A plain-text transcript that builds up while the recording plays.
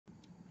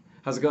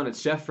How's it going?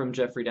 It's Jeff from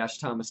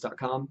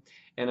jeffrey-thomas.com,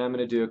 and I'm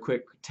going to do a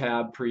quick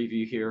tab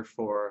preview here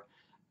for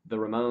the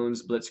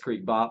Ramones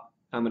Blitzkrieg Bop.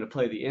 I'm going to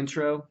play the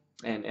intro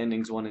and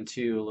endings 1 and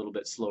 2 a little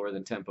bit slower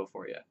than tempo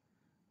for you.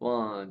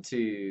 1,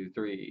 2,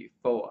 3,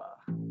 4.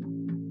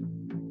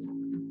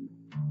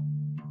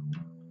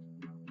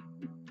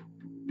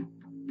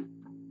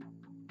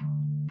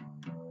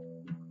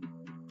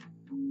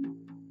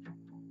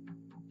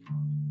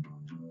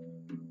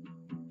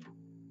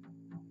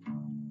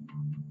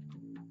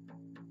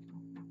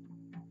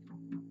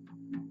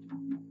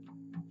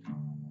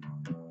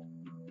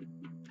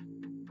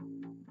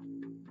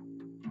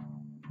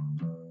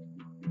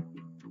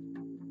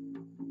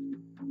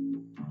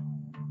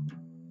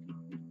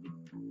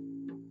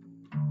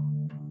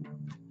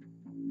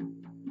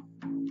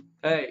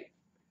 Hey,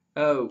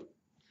 oh,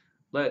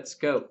 let's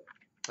go.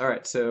 All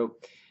right, so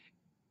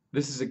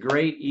this is a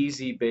great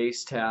easy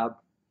bass tab,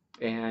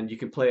 and you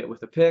can play it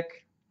with a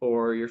pick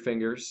or your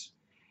fingers.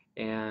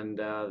 And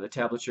the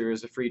tablature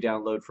is a free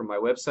download from my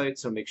website,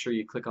 so make sure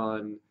you click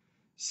on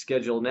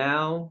Schedule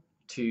Now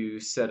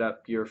to set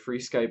up your free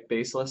Skype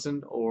bass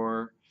lesson,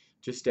 or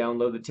just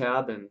download the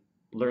tab and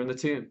learn the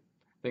tune.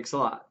 Thanks a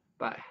lot.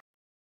 Bye.